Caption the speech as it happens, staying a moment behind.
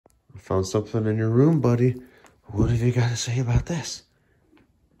found something in your room, buddy. What have you got to say about this?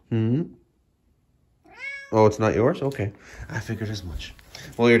 Hmm? Oh, it's not yours? Okay. I figured as much.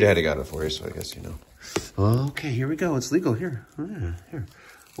 Well, your daddy got it for you, so I guess you know. Okay, here we go. It's legal. Here. Yeah, here.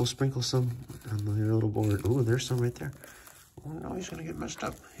 We'll sprinkle some on the little board. Oh, there's some right there. Oh, no, he's going to get messed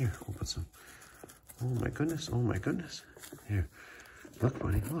up. Here, we'll put some. Oh, my goodness. Oh, my goodness. Here. Look,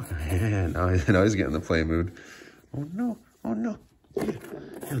 buddy. Look. Yeah, now he's getting the play mood. Oh, no. Oh, no.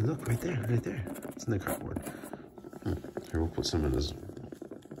 Here, look. Right there. Right there. It's in the cardboard. Here, we'll put some in his...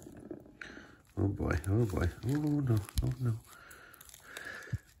 Oh, boy. Oh, boy. Oh, no. Oh, no.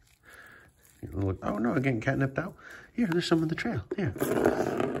 Look. Oh, no. I'm getting catnipped out. Here, there's some in the trail. Here.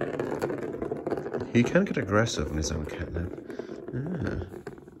 He can get aggressive when he's on catnip. Yeah.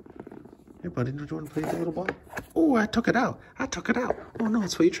 Hey, buddy, do you want to play with the little ball? Oh, I took it out. I took it out. Oh, no,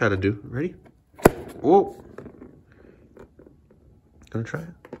 that's what you try to do. Ready? Whoa. Gonna try it?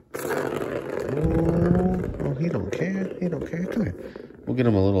 Oh, he don't care. He don't care. Come here. We'll get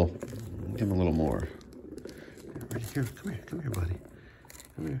him a little more. Ready? Here, come here, buddy.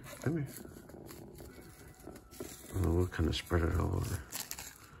 Come here. Oh, we'll kind of spread it all over.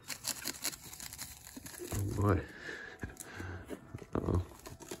 Oh, boy. Uh-oh.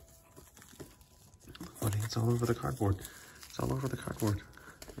 Buddy, it's all over the cardboard. It's all over the cardboard.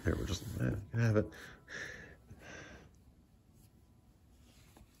 Here, we're just, you can have it.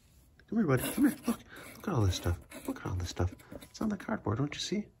 Come here, buddy. Come here. Look at all this stuff. Look at all this stuff. It's on the cardboard, don't you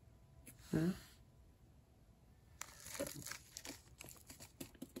see? Yeah.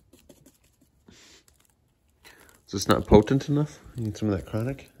 Is this not potent enough? You need some of that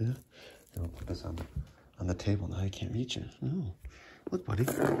chronic? Yeah. I'll put this on the table. Now you can't reach it. No. Look, buddy.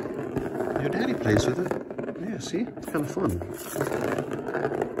 Your daddy plays with it. Yeah, see? It's kind of fun.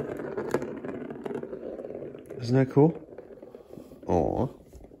 Isn't that cool? Aw.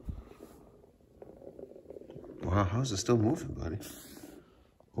 Wow, how's it still moving, buddy?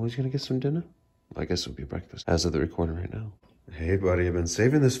 Oh, he's gonna get some dinner? I guess it'll be breakfast as of the recording right now. Hey, buddy, I've been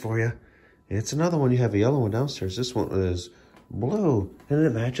saving this for you. It's another one. You have a yellow one downstairs. This one is blue, and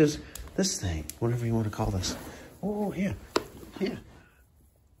it matches this thing, whatever you want to call this. Oh, here.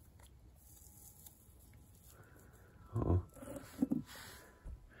 Uh-oh.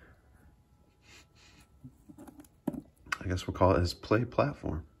 I guess we'll call it his play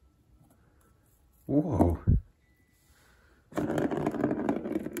platform. Whoa.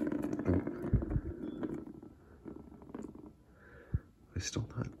 He's still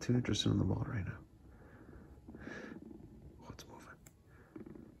not too interested in the ball right now. Oh, it's moving.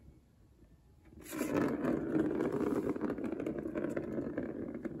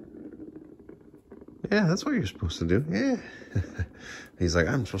 Yeah, that's what you're supposed to do. Yeah. He's like,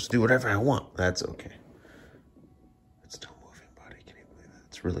 I'm supposed to do whatever I want. That's okay. It's still moving, buddy. Can you believe that?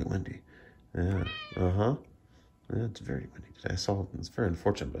 It's really windy. Yeah. Uh-huh. Yeah, it's very windy today. It's very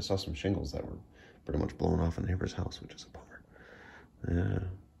unfortunate, but I saw some shingles that were pretty much blown off a neighbor's house, which is a bummer. Yeah.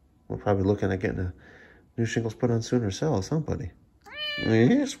 We're probably looking at getting a new shingles put on soon ourselves, huh, buddy?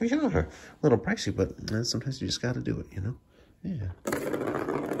 Yes, we are. A little pricey, but sometimes you just got to do it, you know? Yeah.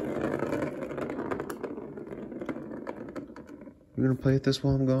 You gonna play with this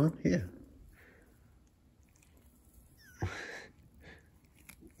while I'm gone? Yeah.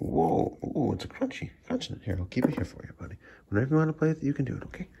 Whoa. Ooh, it's a crunching it. Here, I'll keep it here for you, buddy. Whenever you want to play with it, you can do it,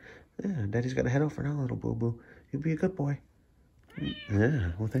 okay? Yeah, Daddy's got to head out for now, little boo-boo. You be a good boy.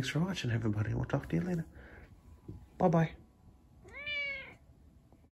 Yeah, well, thanks for watching, everybody. We'll talk to you later. Bye-bye.